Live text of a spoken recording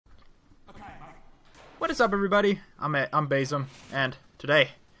What is up, everybody? I'm Basom, and today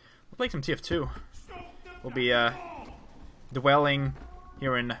we're playing some TF2. We'll be dwelling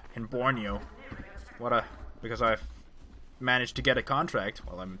here in Borneo. Because I've managed to get a contract.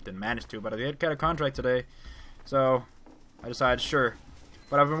 Well, I didn't manage to, but I did get a contract today. So I decided, sure.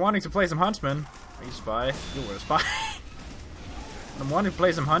 But I've been wanting to play some Huntsman. Are you a spy? You were a spy. I'm wanting to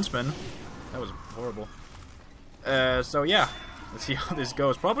play some Huntsman. That was horrible. So yeah, let's see how this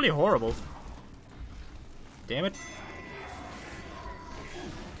goes. Probably horrible. Damn it.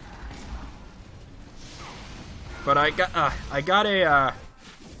 But I got a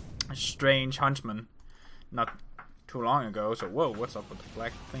strange Huntsman not too long ago. So whoa, what's up with the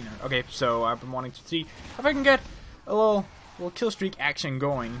black cleaner? Okay, so I've been wanting to see if I can get a little kill streak action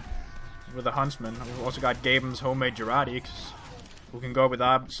going with the Huntsman. We've also got Gaben's homemade Girardi, who can go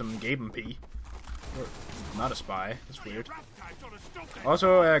without some Gaben P. Not a spy. That's weird.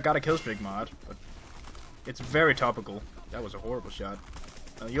 Also got a kill streak mod, but it's very topical. That was a horrible shot.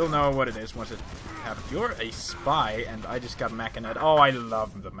 You'll know what it is once it happens. You're a spy, and I just got Machina. Oh, I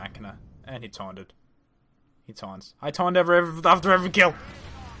love the Machina. And he taunted. He taunts. I taunt after every kill.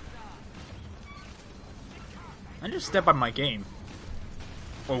 I need to step up my game.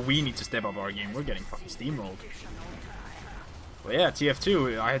 Or we need to step up our game. We're getting fucking steamrolled. But yeah,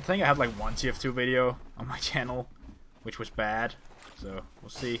 TF2. I think I had like one TF2 video on my channel, which was bad. So, we'll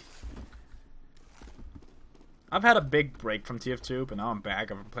see. I've had a big break from TF2, but now I'm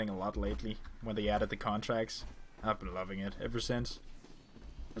back. I've been playing a lot lately when they added the contracts. I've been loving it ever since.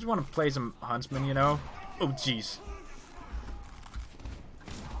 I just want to play some Huntsman, you know? Oh, jeez.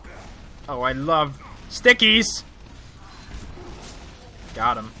 Oh, I love stickies!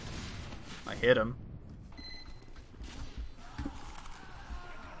 Got him. I hit him.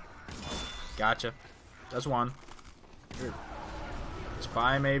 Gotcha. That's one. Here.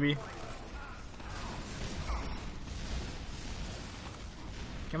 Spy, maybe?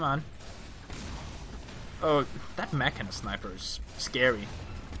 Come on. Oh, that Machina sniper is scary.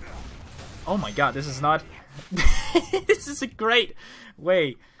 Oh my god, this is not... This is a great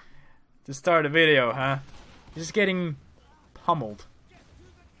way to start a video, huh? Just getting pummeled.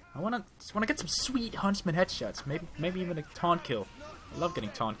 I just wanna get some sweet Huntsman headshots. Maybe even a taunt kill. I love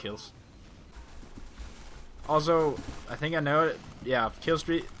getting taunt kills. Also, I think I know it. Yeah, kill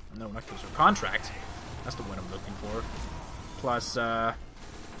streak. No, not kill streak. Contract. That's the one I'm looking for. Plus,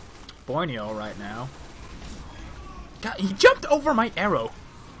 Borneo right now. God, he jumped over my arrow.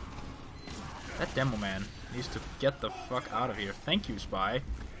 That demo man needs to get the fuck out of here. Thank you, spy.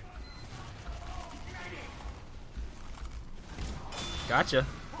 Gotcha.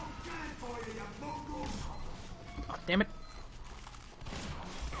 Oh, damn it.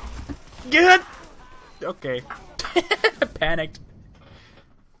 Good. Okay. Panicked.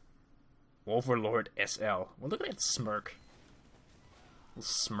 Overlord SL. Well, look at that smirk. Little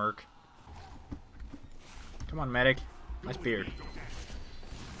smirk. Come on, medic. Nice beard.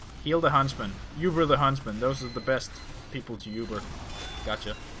 Heal the Huntsman. Uber the Huntsman. Those are the best people to Uber.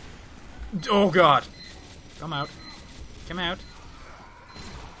 Gotcha. Oh god! Come out. Come out.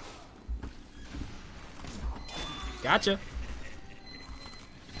 Gotcha.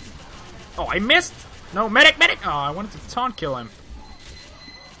 Oh, I missed! No, medic, medic! Oh, I wanted to taunt kill him.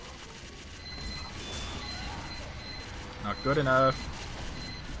 Not good enough.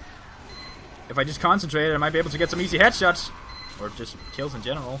 If I just concentrate, I might be able to get some easy headshots. Or just kills in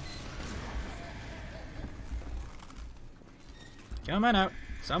general. Come on out.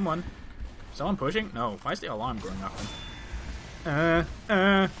 Someone. Someone pushing? No. Why is the alarm going off?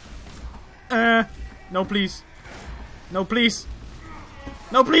 No, please. No, please.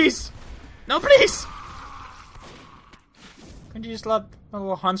 No, please. No, please. Can't you just let a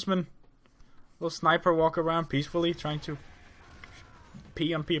little Huntsman, little sniper walk around peacefully trying to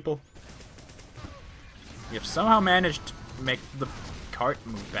pee on people? We have somehow managed to make the cart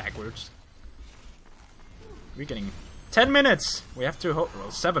move backwards. We're getting 10 minutes! We have to hold,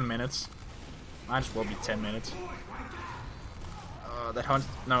 well, 7 minutes. Might as well be 10 minutes. That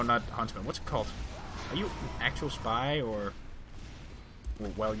no, not Huntsman. What's it called? Are you an actual spy, or...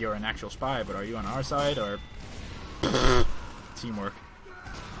 Well, you're an actual spy, but are you on our side, or... Teamwork.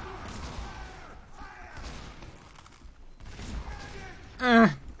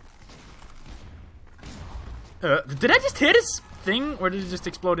 Did I just hit his thing, or did it just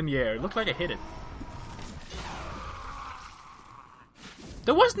explode in the air? It looked like I hit it.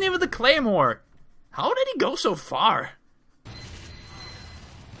 There wasn't even the claymore! How did he go so far?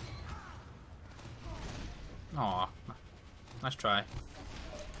 Aw. Nice try.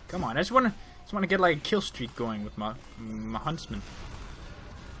 Come on, I just wanna get like a kill streak going with my Huntsman.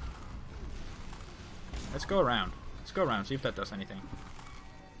 Let's go around. Let's go around, see if that does anything.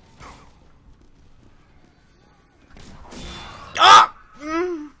 Ah!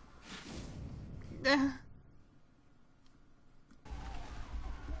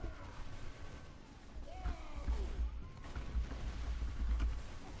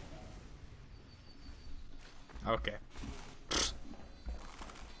 Okay.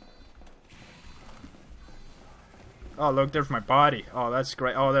 Oh, look, there's my body. Oh, that's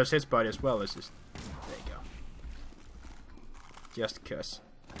great. Oh, there's his body as well. There you go. Just cuz.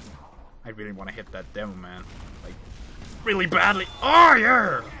 I really want to hit that demo, man. Like, really badly. Oh,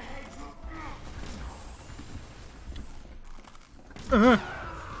 yeah!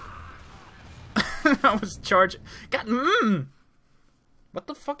 I was charging. God, What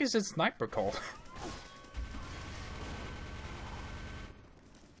the fuck is this sniper called?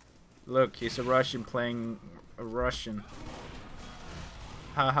 Look, he's a Russian playing a Russian.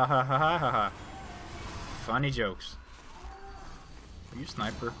 Ha ha ha ha ha ha ha. Funny jokes. Are you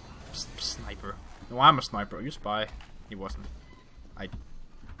sniper? Sniper. No, I'm a sniper. Are you spy? He wasn't.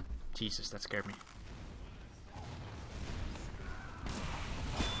 Jesus, that scared me.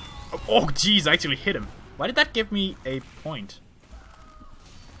 Oh, jeez, I actually hit him. Why did that give me a point?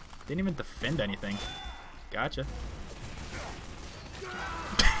 Didn't even defend anything. Gotcha.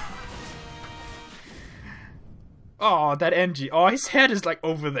 Oh, that NG. Oh, his head is like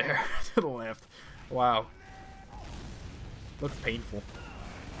over there to the left. Wow. Looked painful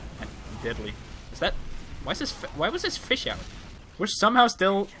and deadly. Is that? Why is this? Why was this fish out? We're somehow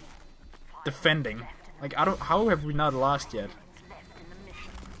still defending. Like, I don't. How have we not lost yet?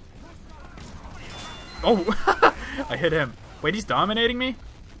 Oh, I hit him. Wait, he's dominating me?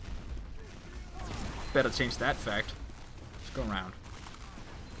 Better change that fact. Let's go around.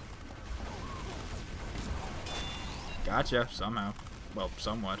 Gotcha, somehow. Well,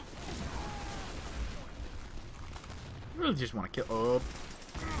 somewhat. I really just want to kill. Oh.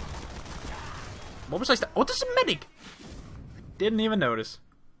 What was I? Oh, this is a medic! I didn't even notice.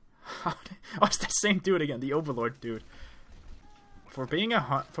 Oh, it's that same dude again, the Overlord dude. For being a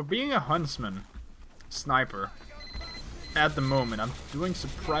Huntsman sniper, at the moment, I'm doing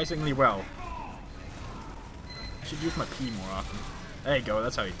surprisingly well. I should use my P more often. There you go,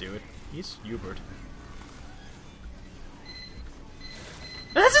 that's how you do it. He's Hubert.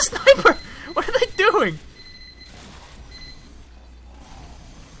 That's a sniper! What are they doing?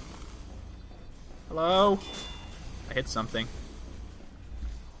 Hello? I hit something.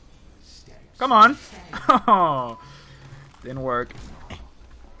 Come on! Oh, didn't work.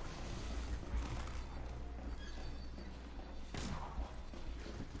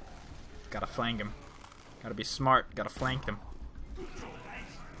 Gotta flank him. Gotta be smart. Gotta flank him.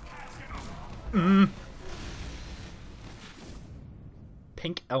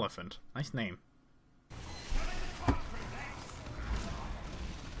 Pink Elephant. Nice name.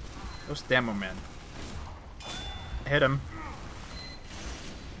 Those demo men. Hit him.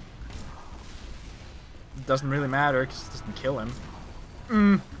 It doesn't really matter because it doesn't kill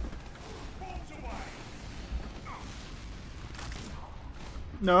him.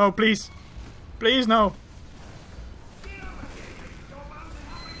 No, please. Please, no.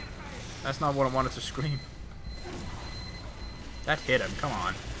 That's not what I wanted to scream. That hit him, come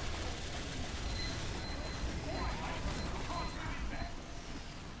on.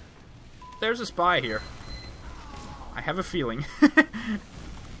 There's a spy here. I have a feeling.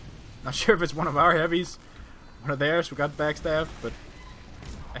 Not sure if it's one of our heavies, one of theirs who got backstabbed, but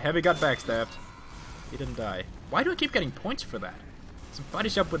a heavy got backstabbed. He didn't die. Why do I keep getting points for that? It's a body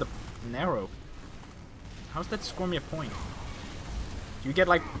shot with an arrow. How's that score me a point? Do you get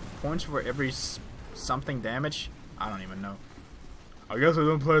like points for every something damage? I don't even know. I guess I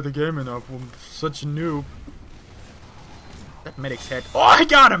don't play the game enough. I'm such a noob. That medic's head. Oh, I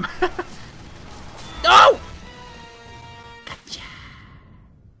got him! No! Gotcha.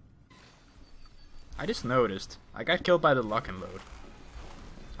 I just noticed. I got killed by the lock and load.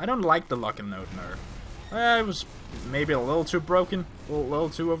 I don't like the lock and load nerf. It was maybe a little too broken, a little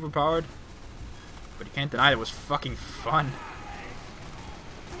too overpowered. But you can't deny it was fucking fun.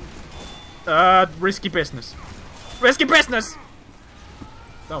 Risky business. Risky business!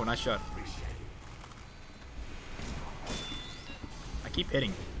 Oh, nice shot. I keep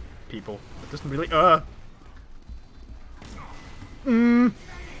hitting people. It doesn't really,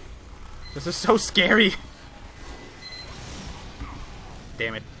 This is so scary.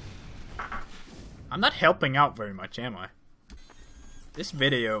 Damn it. I'm not helping out very much, am I? This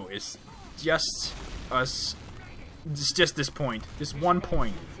video is just us. It's just this point. This one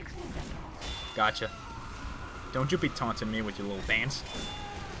point. Gotcha. Don't you be taunting me with your little dance.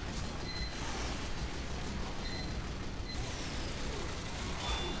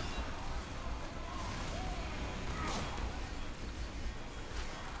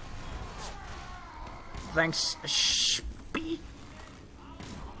 Thanks, Spee.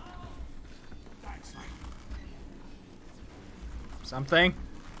 Something.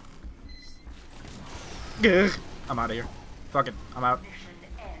 Ugh. I'm out of here. Fuck it. I'm out.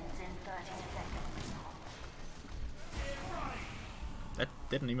 That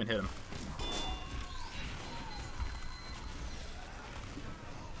didn't even hit him.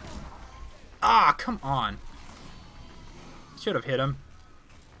 Ah, come on. Should have hit him.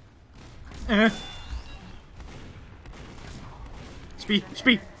 Speed,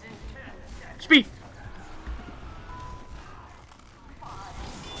 speed, speed.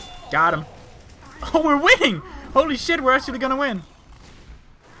 Got him. Oh, we're winning! Holy shit, we're actually gonna win.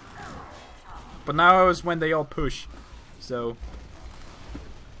 But now is when they all push. So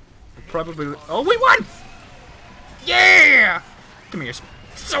probably. Oh, we won! Yeah! Come here,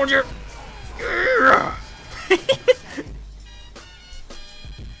 soldier. Yeah.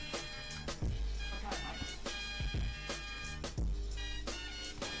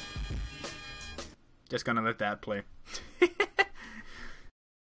 Just gonna let that play.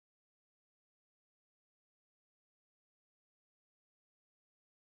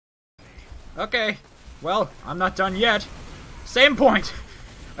 Okay, well, I'm not done yet. Same point.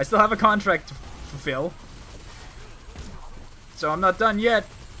 I still have a contract to fulfill. So I'm not done yet.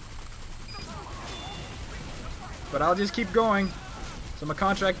 But I'll just keep going. So my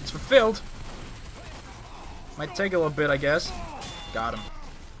contract is fulfilled. Might take a little bit, I guess. Got him.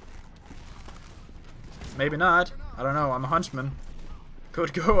 Maybe not. I don't know. I'm a Huntsman.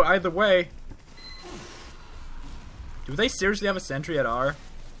 Could go either way. Do they seriously have a sentry at R?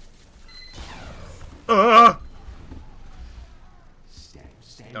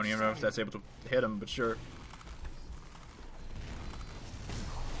 Don't even know if that's able to hit him, but sure.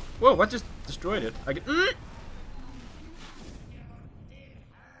 Whoa, what just destroyed it? I get.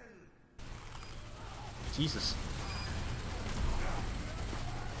 Jesus.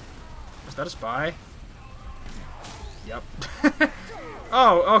 Is that a spy? Yep.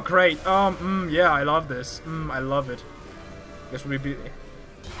 Oh, great. Yeah, I love this. I love it. Guess we'll be.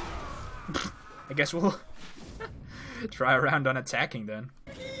 I guess we'll try a round on attacking then.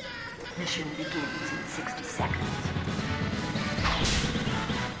 Mission begins in 60 seconds.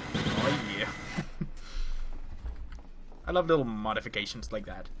 Oh yeah. I love little modifications like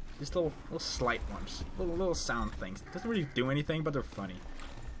that. Just little slight ones. Little sound things. Doesn't really do anything, but they're funny.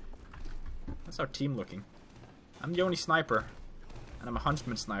 That's our team looking. I'm the only sniper. And I'm a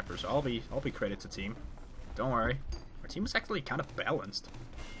Huntsman sniper, so I'll be credit to team. Don't worry. Our team is actually kind of balanced.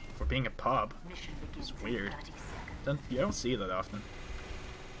 For being a pub. It's weird. You don't see that often.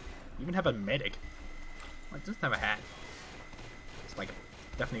 You even have a medic. Well, it doesn't have a hat. It's like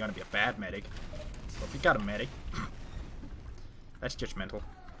definitely gonna be a bad medic. But if you got a medic, that's judgmental.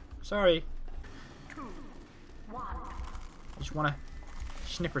 Sorry. 2, 1. I just wanna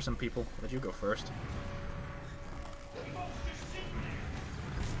snipper some people. Let you go first.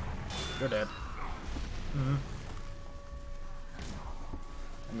 You're dead.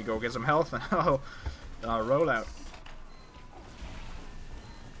 Let me go get some health and I'll roll out.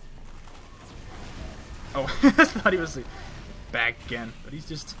 Oh, I thought he was back again, but he's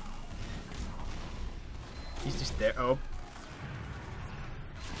just there. Oh.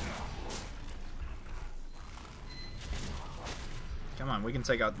 Come on, we can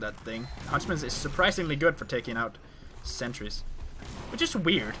take out that thing. Huntsman is surprisingly good for taking out sentries, which is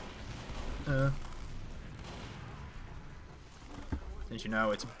weird. Since you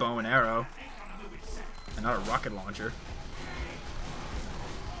know it's a bow and arrow and not a rocket launcher.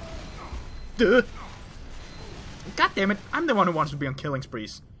 Duh. God damn it, I'm the one who wants to be on killing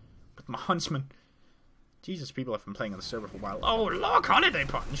sprees with my Huntsman. Jesus, people have been playing on the server for a while. Oh, look, holiday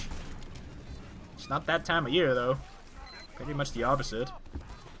punch. It's not that time of year though. Pretty much the opposite,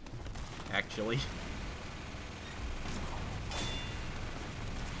 actually.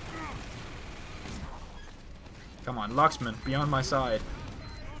 Come on, Locksman, be on my side.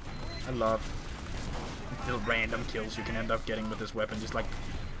 I love the random kills you can end up getting with this weapon. Just like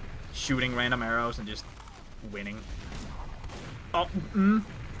shooting random arrows and just winning. Oh,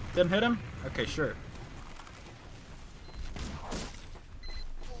 didn't hit him? Okay, sure.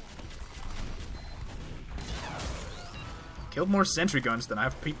 Killed more sentry guns than I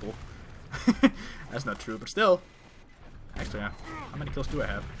have people. That's not true, but still. Actually, how many kills do I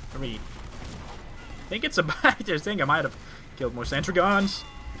have? 3. I think it's about. I just think I might have killed more sentry guns.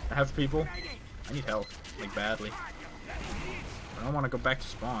 I have people. I need help, like badly. I don't want to go back to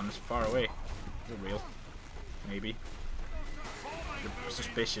spawn. It's far away. You're real. Maybe. You're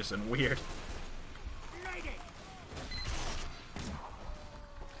suspicious and weird.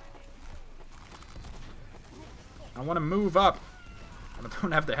 I want to move up. I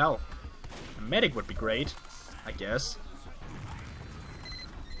don't have the health. A medic would be great, I guess.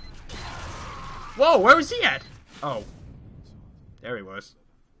 Whoa, where was he at? Oh. There he was.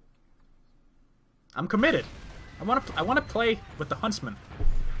 I'm committed. I want to play with the Huntsman.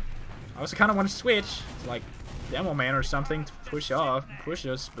 I also kind of want to switch to like Demo Man or something to push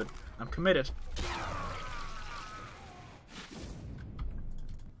us, but I'm committed.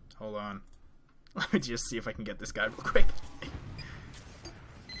 Hold on. Let me just see if I can get this guy real quick.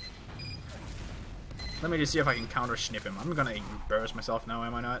 Let me just see if I can counter snip him. I'm gonna embarrass myself now,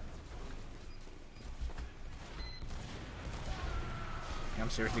 am I not? I'm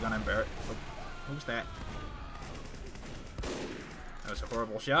seriously gonna embarrass. Oh, who's that? That was a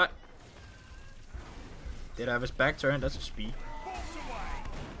horrible shot. Did I have his back turned? That's a speed.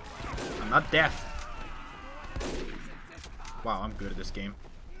 I'm not deaf. Wow, I'm good at this game.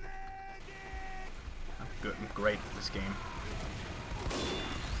 I'm great at this game.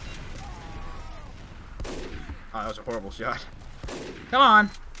 Oh, that was a horrible shot. Come on!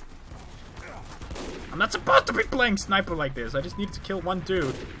 I'm not supposed to be playing sniper like this. I just needed to kill one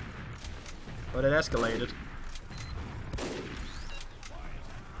dude. But it escalated.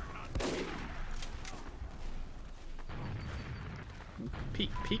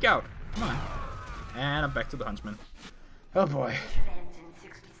 Peek out. Come on. And I'm back to the Huntsman. Oh boy.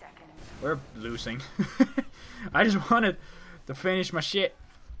 We're losing. I just wanted to finish my shit.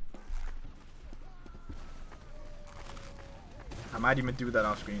 I might even do that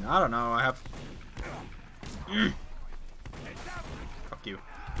off screen. I don't know. I have... Fuck you.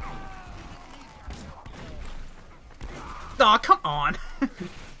 Aw, come on.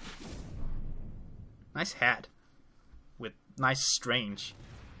 Nice hat. With nice strange.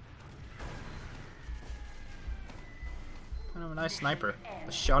 Kind of a nice sniper.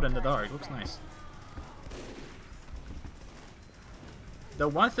 A shot in the dark. Looks nice. The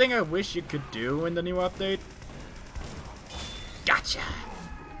one thing I wish you could do in the new update... Gotcha!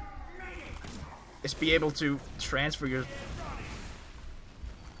 Is be able to transfer your...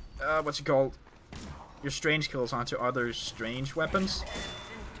 what's it called? Your strange kills onto other strange weapons.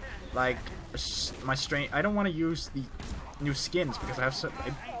 Like, my strange... I don't want to use the new skins because I have so...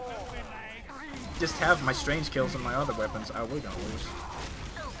 I just have my strange kills on my other weapons. Oh, we're gonna lose.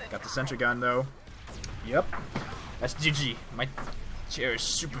 Got the sentry gun though. Yep. That's GG. My chair is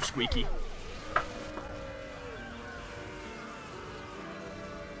super squeaky.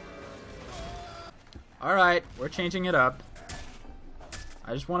 Alright, we're changing it up.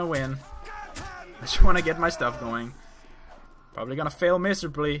 I just want to win. I just want to get my stuff going. Probably gonna fail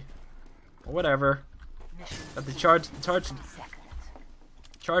miserably. Or whatever. Got the charge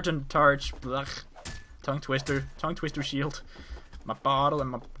and charge, blech. Tongue twister shield, my bottle, and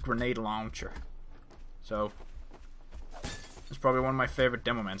my grenade launcher. So, it's probably one of my favorite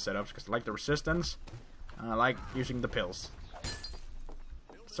Demo Man setups because I like the resistance, and I like using the pills.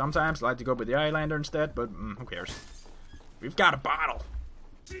 Sometimes I like to go with the Eyelander instead, but who cares? We've got a bottle.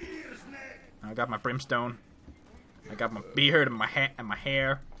 I got my brimstone. I got my beard and my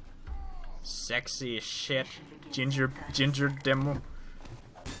hair. Sexy as shit. Ginger demo.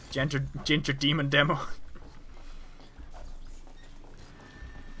 Ginger demon demo.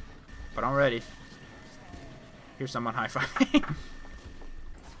 But I'm ready. Here's someone high-fiving.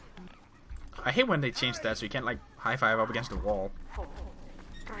 I hate when they change that so you can't like high-five up against the wall. 4,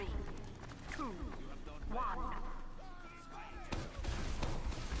 3, 2, 1.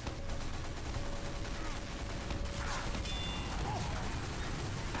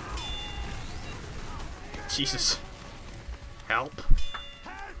 Jesus. Help.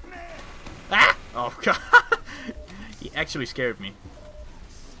 Ah! Oh god. He actually scared me.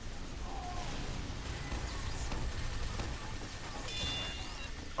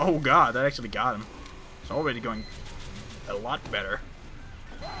 Oh god, that actually got him. It's already going a lot better.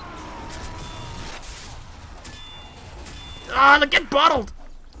 Ah, get bottled!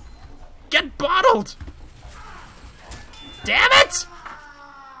 Get bottled! Damn it!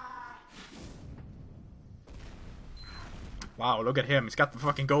 Wow, look at him. He's got the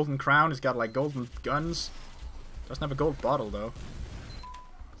fucking golden crown. He's got like golden guns. Doesn't have a gold bottle though.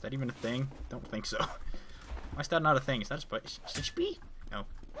 Is that even a thing? Don't think so. Why is that not a thing? Is that a HP? No.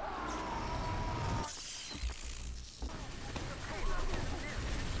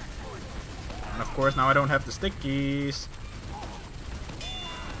 And of course now I don't have the stickies.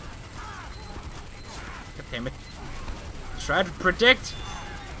 God damn it. Try to predict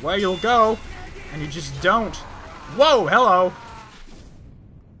where you'll go, and you just don't. Whoa, hello!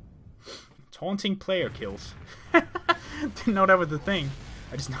 Taunting player kills. Didn't know that was the thing.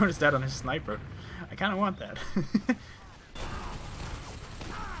 I just noticed that on his sniper. I kind of want that.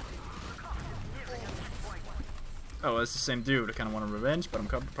 Oh, it's the same dude. I kind of want revenge, but I'm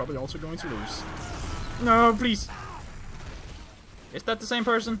probably also going to lose. No, please. Is that the same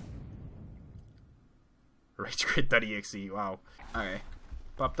person? RageQuit.exe. Wow. Okay.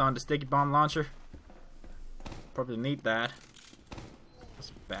 Popped on the sticky bomb launcher. Probably need that. That's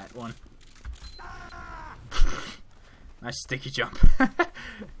a bad one. Nice sticky jump.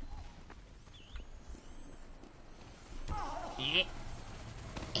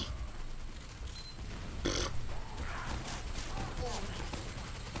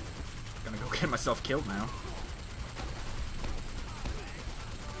 Gonna go get myself killed now.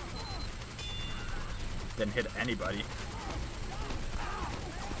 Didn't hit anybody.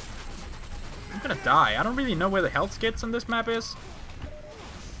 I'm gonna die. I don't really know where the health kits on this map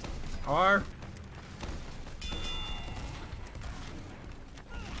are.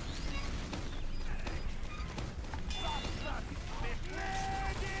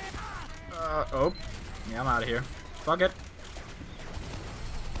 Oh. Yeah, I'm out of here. Fuck it.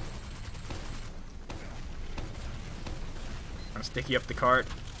 I'm gonna sticky up the cart.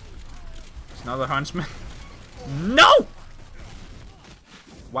 There's another Huntsman. No!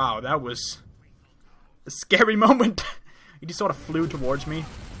 Wow, that was a scary moment. He just sort of flew towards me.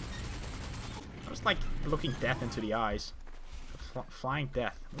 I was like looking death into the eyes. Flying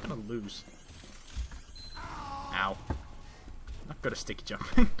death. I'm gonna lose. Ow. Not good at sticky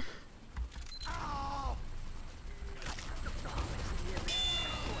jumping.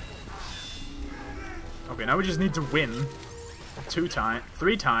 Okay, now we just need to win 3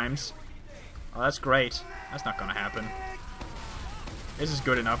 times. Oh, that's great. That's not gonna happen. This is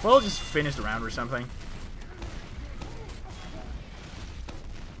good enough. We'll just finish the round or something.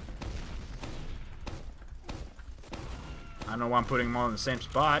 I don't know why I'm putting them all in the same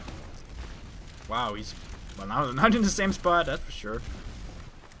spot. Wow, he's... Well, now not in the same spot, that's for sure.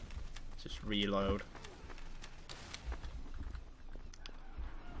 Let's just reload.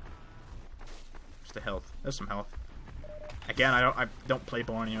 Where's the health? There's some health. Again, I don't play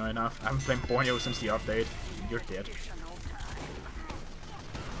Borneo enough. I haven't played Borneo since the update. You're dead.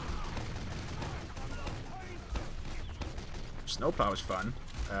 Snowplow is fun.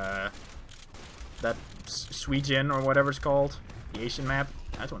 That Sweden or whatever it's called, the Asian map,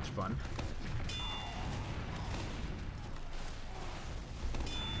 that one's fun.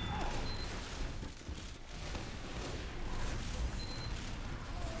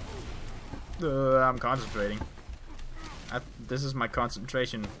 I'm concentrating. This is my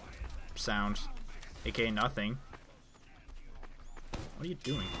concentration sound, aka nothing. What are you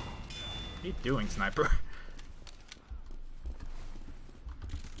doing? What are you doing, sniper?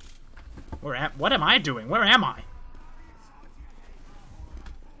 What am I doing? Where am I?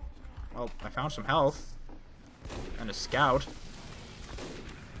 Well, I found some health. And a scout.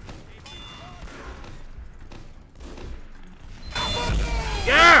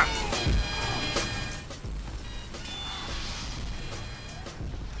 Yeah!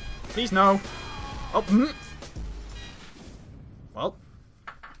 Please no. Oh, Well.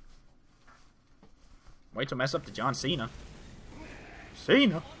 Way to mess up the John Cena.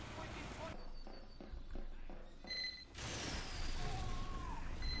 Cena!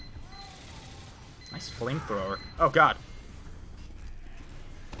 Nice flamethrower. Oh god.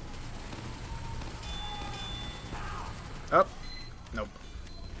 Oh. Nope.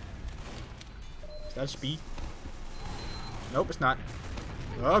 Is that speed? Nope, it's not.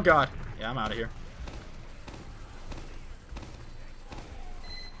 Oh god. Yeah, I'm out of here.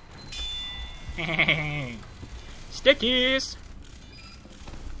 Stickies!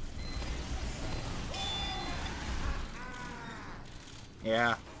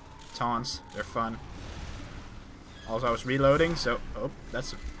 Yeah. Taunts. They're fun. Also, I was reloading, so... Oh,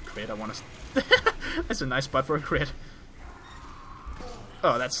 that's a crit. I want to... That's a nice spot for a crit.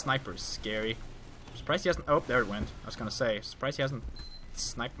 Oh, that sniper is scary. Surprised he hasn't... Oh, there it went. I was gonna say. Surprised he hasn't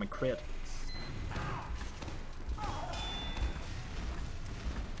sniped my crit.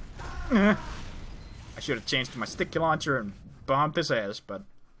 I should have changed to my sticky launcher and bombed his ass, but...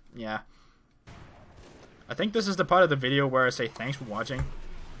 Yeah. I think this is the part of the video where I say thanks for watching.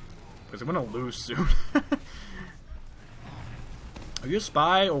 Because I'm gonna lose soon. Are you a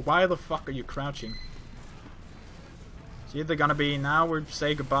spy, or why the fuck are you crouching? It's either gonna be now or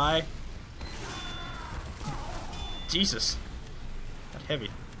say goodbye. Jesus. That heavy.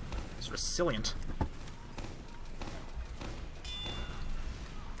 It's resilient.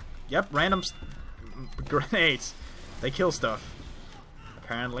 Yep, random grenades. They kill stuff.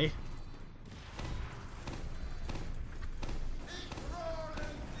 Apparently.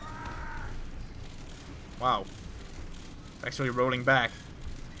 Wow. It's actually rolling back.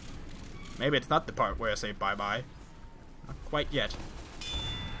 Maybe it's not the part where I say bye-bye. Not quite yet.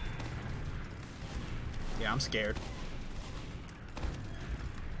 Yeah, I'm scared.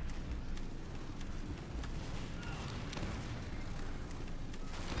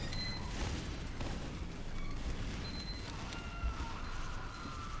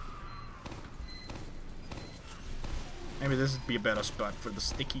 Maybe this would be a better spot for the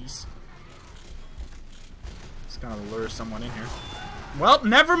stickies. Just gonna lure someone in here. Well,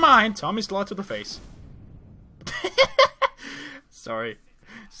 never mind! Tommy Slaw to the face. Sorry.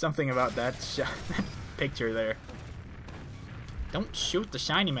 Something about that picture there. Don't shoot the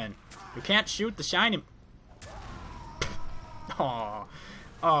shiny man. You can't shoot the shiny... Aww.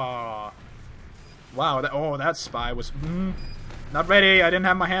 Aww. Wow, that spy was... not ready. I didn't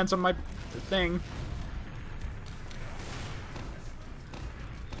have my hands on my thing.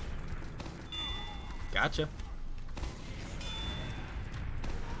 Gotcha.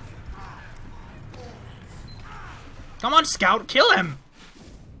 Come on, Scout, kill him!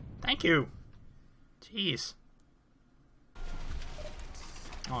 Thank you. Jeez.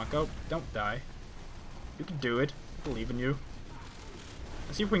 Oh, go. Don't die. You can do it. I believe in you.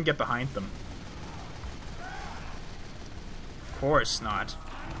 Let's see if we can get behind them. Of course not.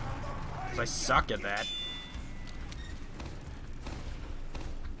 Because I suck at that.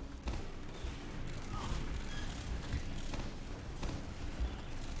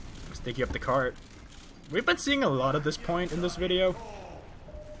 Sticky up the cart. We've been seeing a lot at this point in this video.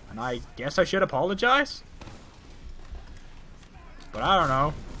 And I guess I should apologize? But I don't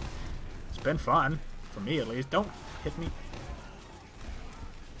know. It's been fun. For me at least. Don't hit me.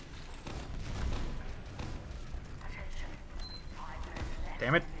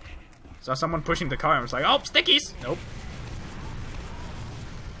 Damn it. Saw someone pushing the car and was like, oh, stickies! Nope.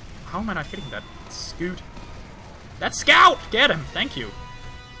 How am I not hitting that scoot? That Scout! Get him! Thank you.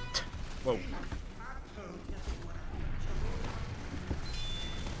 Whoa.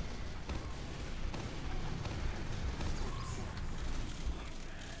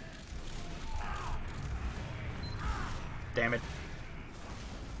 Damn it.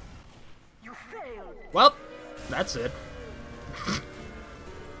 You failed. Well, that's it.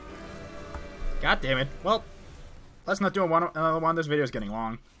 God damn it. Well, let's not do another one. This video is getting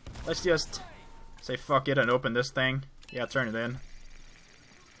long. Let's just say fuck it and open this thing. Yeah, turn it in.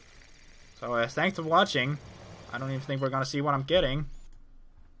 So, thanks for watching. I don't even think we're gonna see what I'm getting.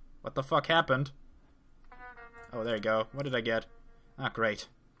 What the fuck happened? Oh, there you go. What did I get? Ah, great.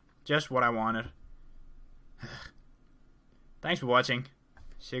 Just what I wanted. Thanks for watching.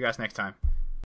 See you guys next time.